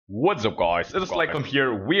What's up guys, it's LateCom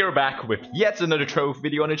here. We are back with yet another TROVE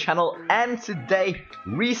video on the channel, and today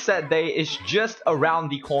reset day is just around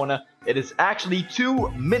the corner. It is actually 2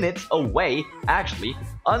 minutes away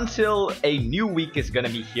until a new week is gonna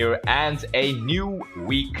be here, and a new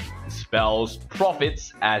week spells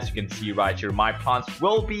profits. As you can see right here, my plants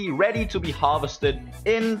will be ready to be harvested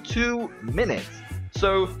in 2 minutes.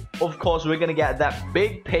 So, of course, we're gonna get that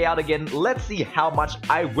big payout again. Let's see how much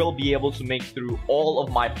I will be able to make through all of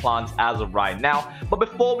my plants as of right now. But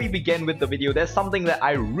before we begin with the video, there's something that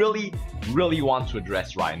I really want to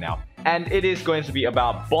address right now. And it is going to be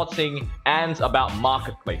about botting and about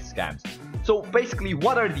marketplace scams. So basically,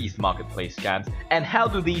 what are these marketplace scams, and how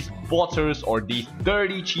do these botters or these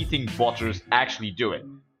dirty cheating botters actually do it?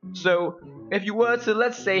 So if you were to,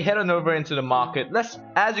 let's say, head on over into the market,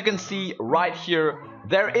 as you can see right here,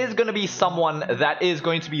 there is going to be someone that is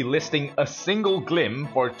going to be listing a single glim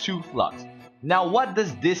for 2 FLUX. Now, what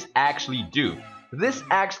does this actually do? This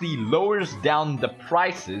actually lowers down the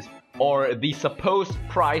prices, or the supposed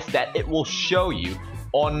price that it will show you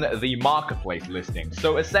on the marketplace listing.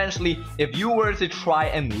 So essentially, if you were to try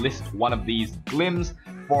and list one of these glims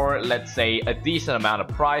for, let's say, a decent amount of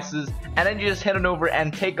prices, and then you just head on over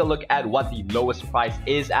and take a look at what the lowest price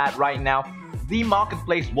is at right now, the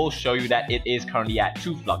marketplace will show you that it is currently at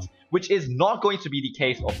 2 FLUX, which is not going to be the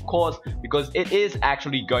case, of course, because it is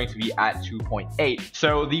actually going to be at 2.8.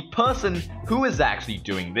 So the person who is actually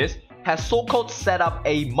doing this has so-called set up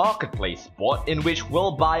a marketplace bot in which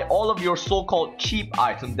will buy all of your so-called cheap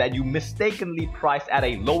items that you mistakenly priced at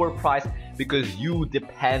a lower price because you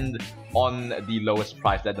depend on the lowest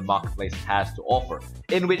price that the marketplace has to offer.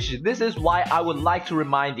 In which, this is why I would like to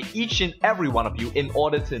remind each and every one of you, in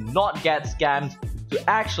order to not get scammed, to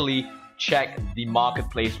actually check the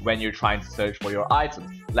marketplace when you're trying to search for your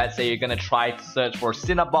items. Let's say you're gonna try to search for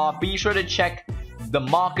Cinnabar, be sure to check the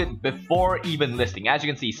market before even listing. As you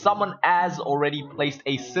can see, someone has already placed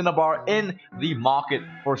a Cinnabar in the market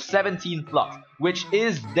for 17 FLUX, which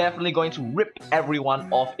is definitely going to rip everyone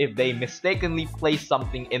off if they mistakenly place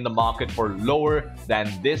something in the market for lower than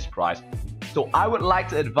this price. So I would like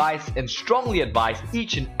to advise and strongly advise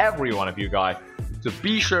each and every one of you guys to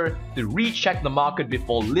be sure to recheck the market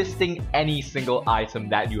before listing any single item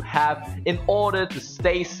that you have, in order to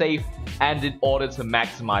stay safe and in order to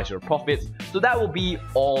maximize your profits. So that will be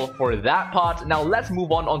all for that part. Now let's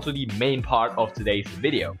move on onto the main part of today's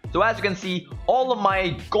video. So as you can see, all of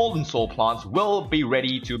my golden soul plants will be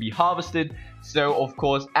ready to be harvested. So of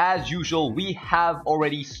course, as usual, we have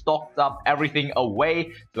already stocked up everything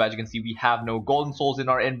away. So as you can see, we have no golden souls in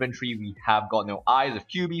our inventory, we have got no eyes of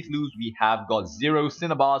QB flus, we have got 0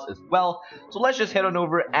 Cinnabars as well. So let's just head on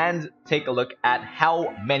over and take a look at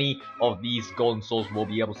how many of these golden souls we'll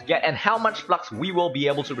be able to get, and how much flux we will be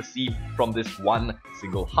able to receive from this one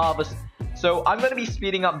single harvest. So I'm going to be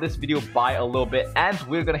speeding up this video by a little bit, and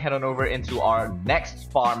we're going to head on over into our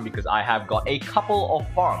next farm, because I have got a couple of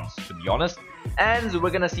farms, to be honest. And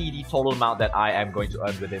we're gonna see the total amount that I am going to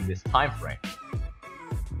earn within this time frame.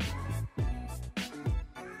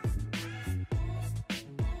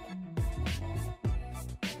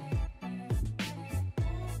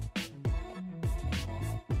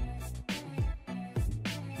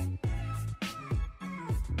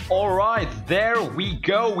 Alright, there we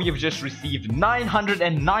go. We have just received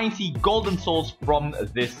 990 golden souls from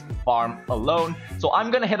this farm alone. So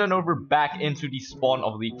I'm gonna head on over back into the spawn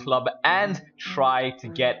of the club and try to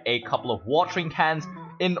get a couple of watering cans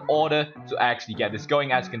in order to actually get this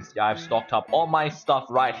going. As you can see, I've stocked up all my stuff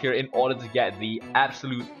right here in order to get the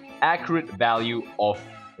absolute accurate value of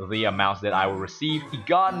the amounts that I will receive. The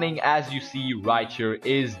gardening, as you see right here,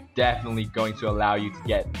 is definitely going to allow you to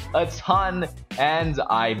get a ton, and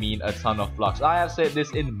I mean a ton of flux. I have said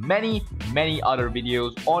this in many other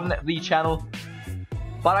videos on the channel,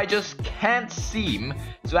 but I just can't seem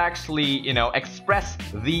to actually, you know, express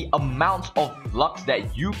the amount of flux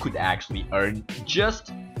that you could actually earn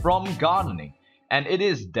just from gardening. And it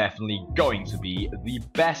is definitely going to be the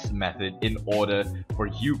best method in order for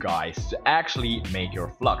you guys to actually make your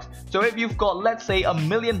flux. So if you've got, let's say,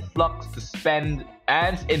 1,000,000 flux to spend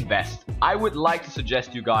and invest, I would like to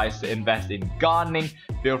suggest you guys to invest in gardening.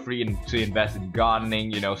 Feel free to invest in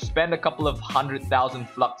gardening, you know, spend a couple of 100,000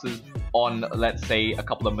 fluxes on, let's say, a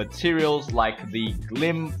couple of materials like the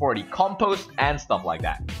glim for the compost and stuff like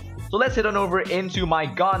that. So let's head on over into my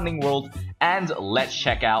gardening world and let's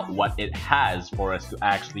check out what it has for us to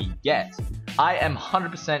actually get. I am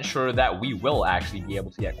 100% sure that we will actually be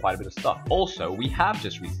able to get quite a bit of stuff. Also, we have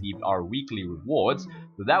just received our weekly rewards,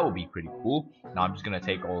 so that will be pretty cool. Now I'm just going to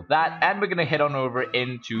take all of that and we're going to head on over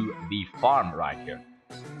into the farm right here.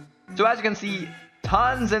 So as you can see,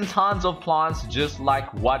 tons and tons of plants, just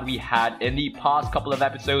like what we had in the past couple of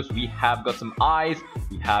episodes. We have got some eyes,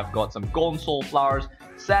 we have got some golden soul flowers.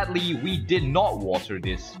 Sadly, we did not water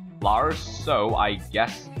these flowers, so I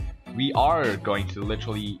guess we are going to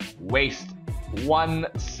literally waste one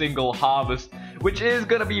single harvest, which is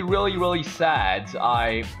gonna be really sad.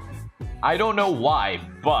 I don't know why,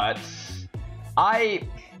 but I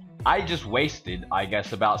just wasted, I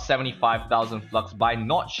guess, about 75,000 flux by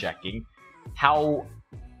not checking how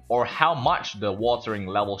much the watering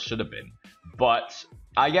level should have been. But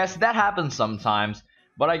I guess that happens sometimes,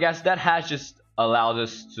 but I guess that has just allowed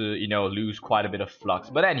us to, you know, lose quite a bit of flux.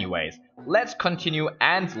 But anyways, let's continue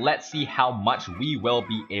and let's see how much we will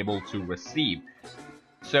be able to receive.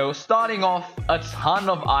 So starting off, a ton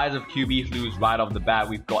of Eyes of QB Flus right off the bat.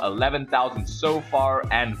 We've got 11,000 so far,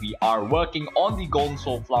 and we are working on the golden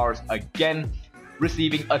soul flowers again,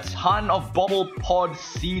 receiving a ton of bubble pod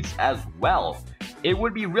seeds as well. It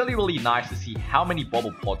would be really nice to see how many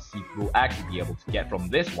bubble pod seeds we'll actually be able to get from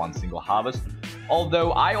this one single harvest.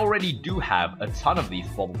 Although I already do have a ton of these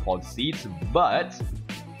bubble pod seeds, but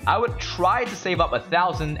I would try to save up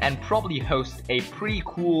 1,000 and probably host a pretty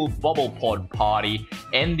cool bubble pod party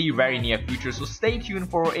in the very near future. So stay tuned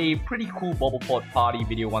for a pretty cool bubble pod party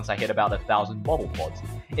video once I hit about 1,000 bubble pods,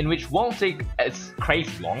 in which won't take as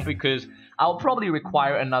crazy long because I'll probably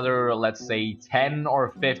require another, let's say, 10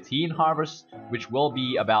 or 15 harvests, which will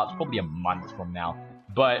be about probably a month from now.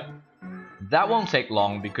 But that won't take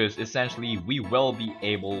long because essentially we will be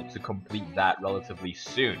able to complete that relatively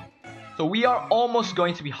soon. So we are almost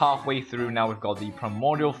going to be halfway through now. We've got the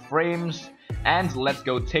primordial frames, and let's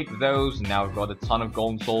go take those. Now we've got a ton of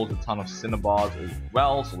golden souls, a ton of cinnabars as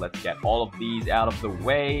well. So let's get all of these out of the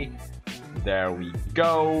way. There we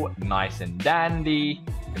go, nice and dandy.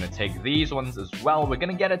 Gonna take these ones as well. We're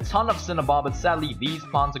gonna get a ton of cinnabar, but sadly these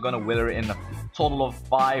plants are gonna wither in a total of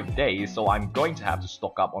 5 days, so I'm going to have to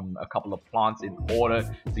stock up on a couple of plants in order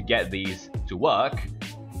to get these to work.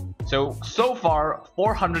 So far,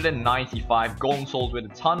 495 golden souls with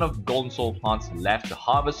a ton of golden soul plants left to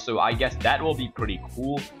harvest, so I guess that will be pretty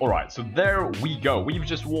cool. Alright, so there we go. We've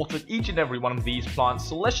just watered each and every one of these plants,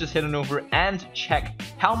 so let's just head on over and check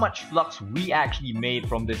how much flux we actually made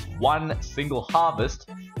from this one single harvest.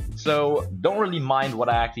 So don't really mind what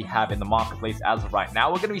I actually have in the marketplace as of right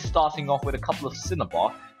now. We're going to be starting off with a couple of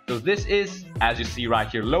cinnabar. So this is, as you see right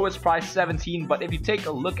here, lowest price 17, but if you take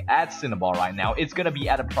a look at cinnabar right now, it's going to be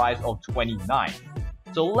at a price of 29.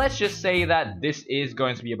 So let's just say that this is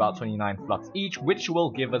going to be about 29 flux each, which will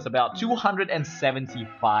give us about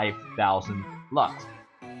 275,000 flux.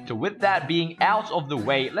 So with that being out of the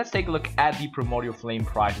way, let's take a look at the primordial flame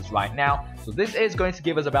prices right now. So this is going to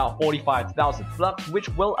give us about 45,000 flux, which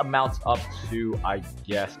will amount up to, I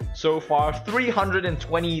guess, so far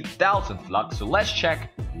 320,000 flux. So let's check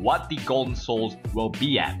what the golden souls will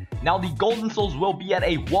be at. Now the golden souls will be at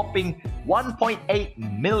a whopping 1.8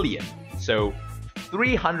 million. So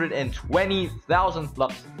 320,000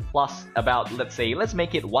 flux plus about, let's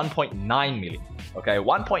make it 1.9 million. Okay,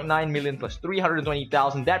 1.9 million plus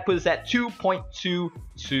 320,000, that puts us at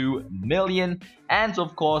 2.22 million. And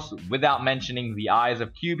of course, without mentioning the Eyes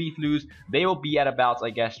of QB Flus, they will be at about, I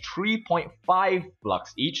guess, 3.5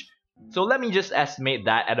 flux each. So let me just estimate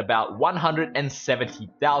that at about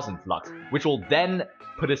 170,000 flux, which will then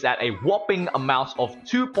put us at a whopping amount of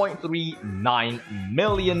 2.39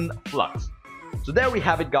 million flux. So there we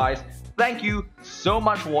have it, guys. Thank you so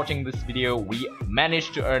much for watching this video. We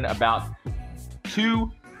managed to earn about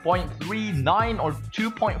 2.39 or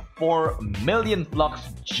 2.4 million flux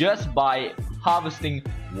just by harvesting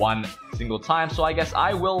one single time. So I guess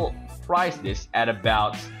I will price this at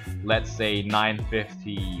about, let's say,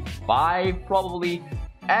 955 probably,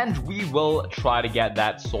 and we will try to get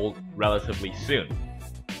that sold relatively soon.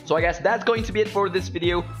 So I guess that's going to be it for this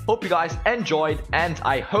video. Hope you guys enjoyed, and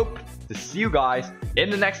I hope to see you guys in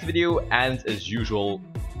the next video, and as usual,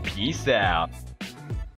 peace out.